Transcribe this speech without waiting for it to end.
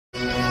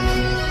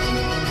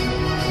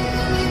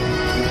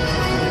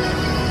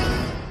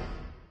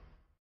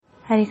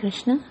हरे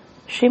कृष्ण।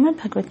 श्रीमद्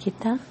भगवद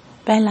गीता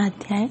पहला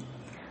अध्याय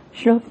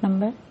श्लोक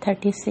नंबर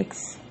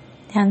 36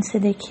 ध्यान से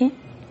देखिए।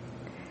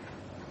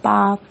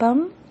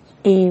 पापम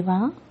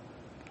एवा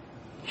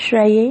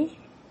श्रये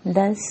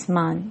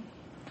दस्मान,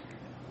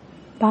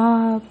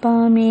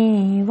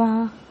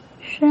 पापमेवा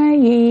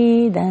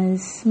श्रये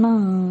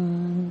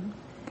दस्मान,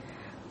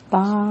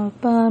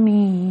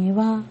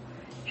 पापमेवा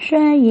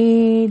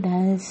श्रये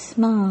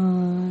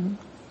दस्मान,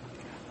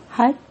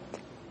 हत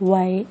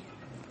वै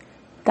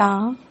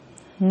ता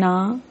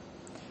ना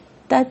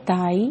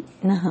तताई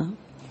नः,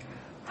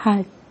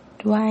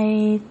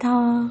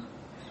 हत्वैता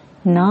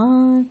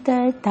ना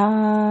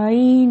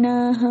तताई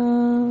नः,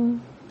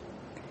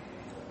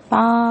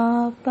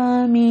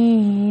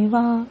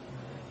 पापमेवा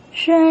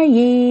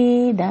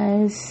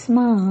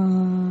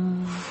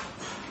श्रयेदस्मान्,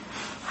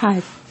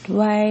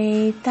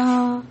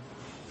 हत्वैता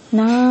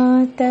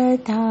ना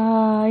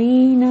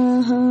तताई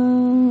नः,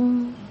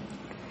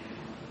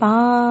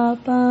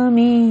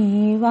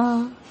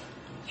 पापमेवा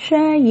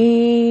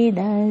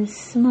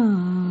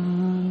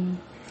श्रयेदस्मान्,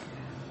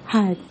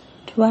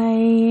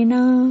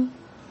 हत्वैना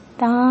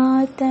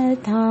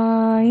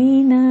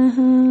ताततायिनः,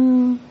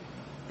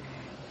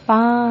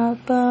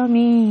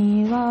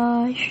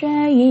 पापमेवा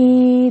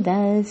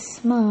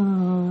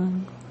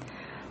श्रयेदस्मान्,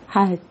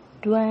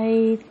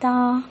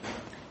 हत्वैता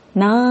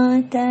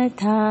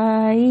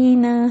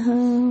नाततायिनः।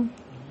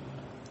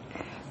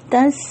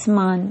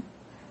 तस्मान,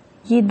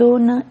 ये दो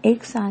न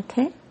एक साथ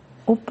है।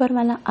 ऊपर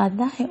वाला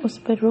आधा है उस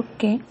पर रुक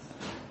के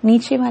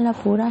नीचे वाला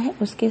पूरा है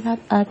उसके साथ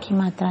अ की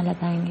मात्रा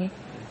लगाएंगे।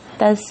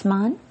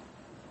 तस्मान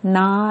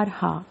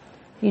नारहा,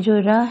 ये जो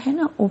र है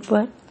ना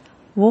ऊपर,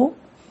 वो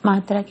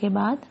मात्रा के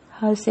बाद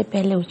ह से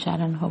पहले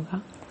उच्चारण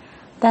होगा।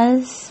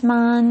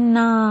 तस्मान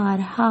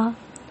नारहा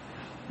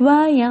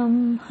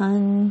वयम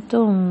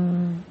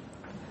हंतुम,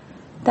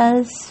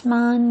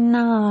 तस्मान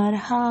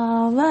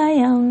नारहा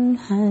वयम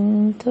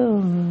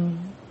हंतुम,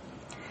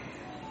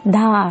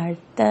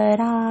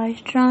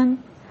 धार्तराष्ट्रान्,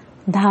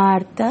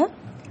 धार्त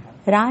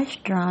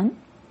राष्ट्रान्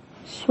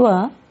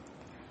स्व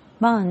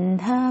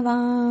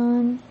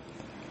बान्धवान्,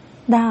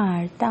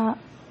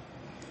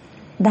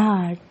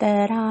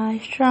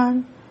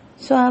 धार्तराष्ट्रान्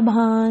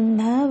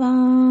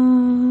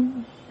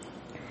स्वबान्धवान्।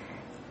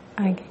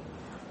 आगे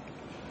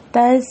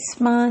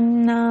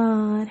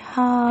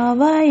तस्मान्नार्हा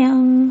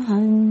वयं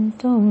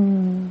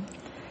हन्तुं,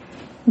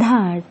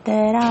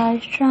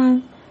 धार्तराष्ट्रान्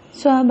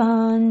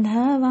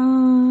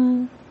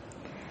स्वबान्धवान्,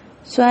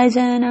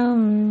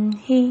 स्वजनं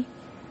हि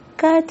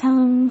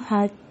कथं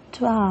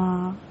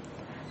हत्वा,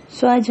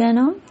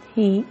 स्वजनं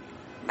हि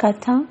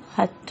कथं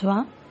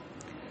हत्वा,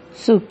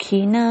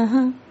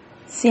 सुखिनः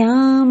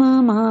स्याम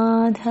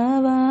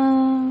माधव,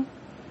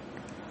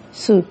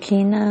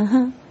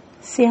 सुखिनः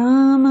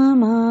स्याम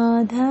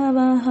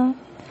माधवः।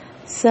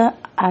 स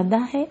आधा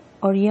है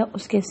और यह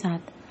उसके साथ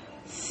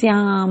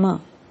श्याम।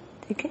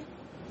 ठीक है,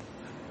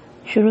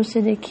 शुरू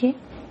से देखिए।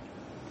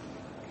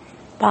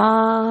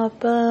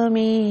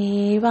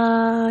 पापमेवा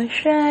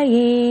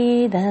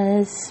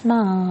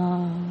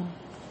श्रयेदस्मान्,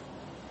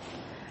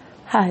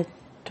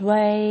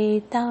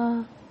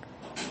 हत्वैता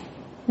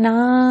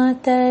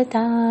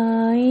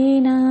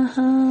नाततायिनः,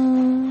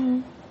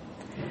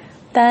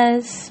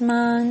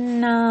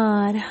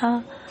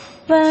 तस्मान्नार्हा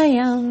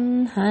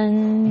वयं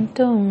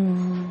हन्तुं,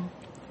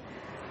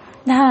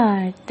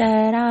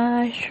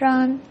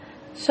 धार्तराष्ट्रान्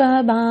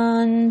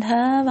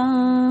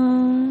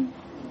स्वबान्धवान्,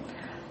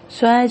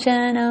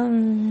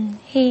 स्वजनं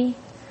हि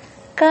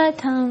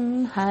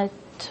कथं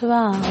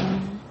हत्वा,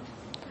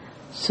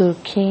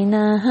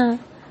 सुखिनः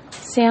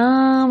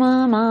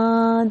स्याम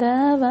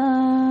माधव,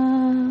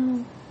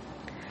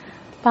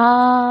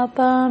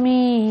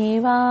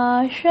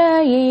 पापमेवा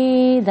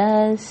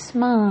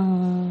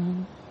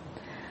श्रयेदस्मान्,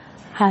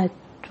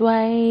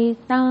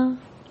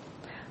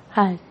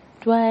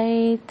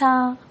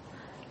 हत्वैता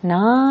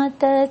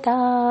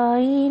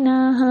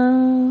नाततायिनः,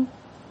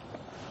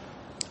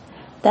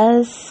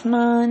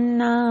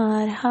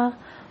 तस्मान्नार्हा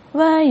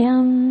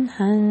वयं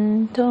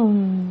हन्तुं,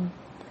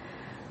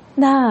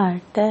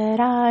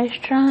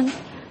 धार्तराष्ट्रान्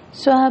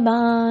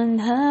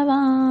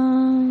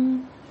स्वबान्धवान्,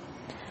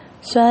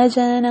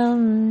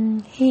 स्वजनं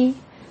हि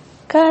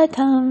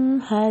कथं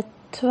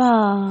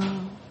हत्वा,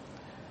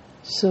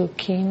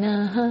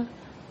 सुखिनः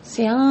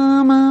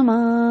स्याम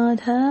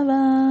माधव।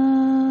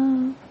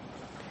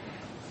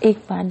 एक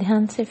बार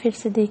ध्यान से फिर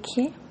से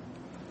देखिए।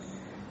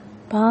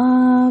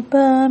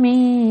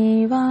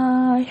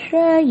 पापमेवा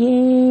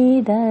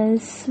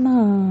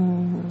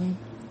श्रयेदस्मान्,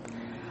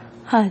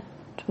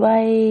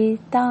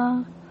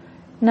 हत्वैता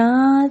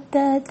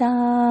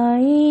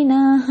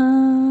नाततायिनः,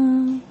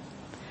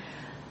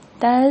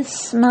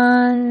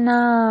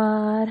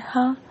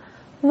 तस्मान्नार्हा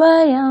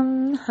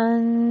वयं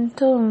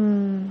हन्तुं,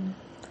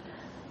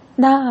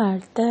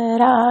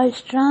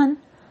 धार्तराष्ट्रान्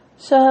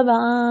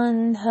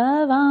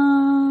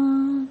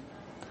स्वबान्धवान्,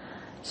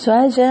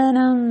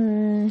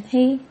 स्वजनं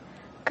हि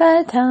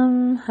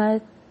कथं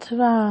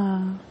हत्वा,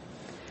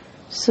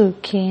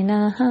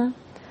 सुखिनः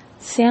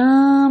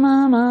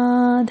स्याम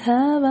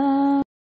माधव।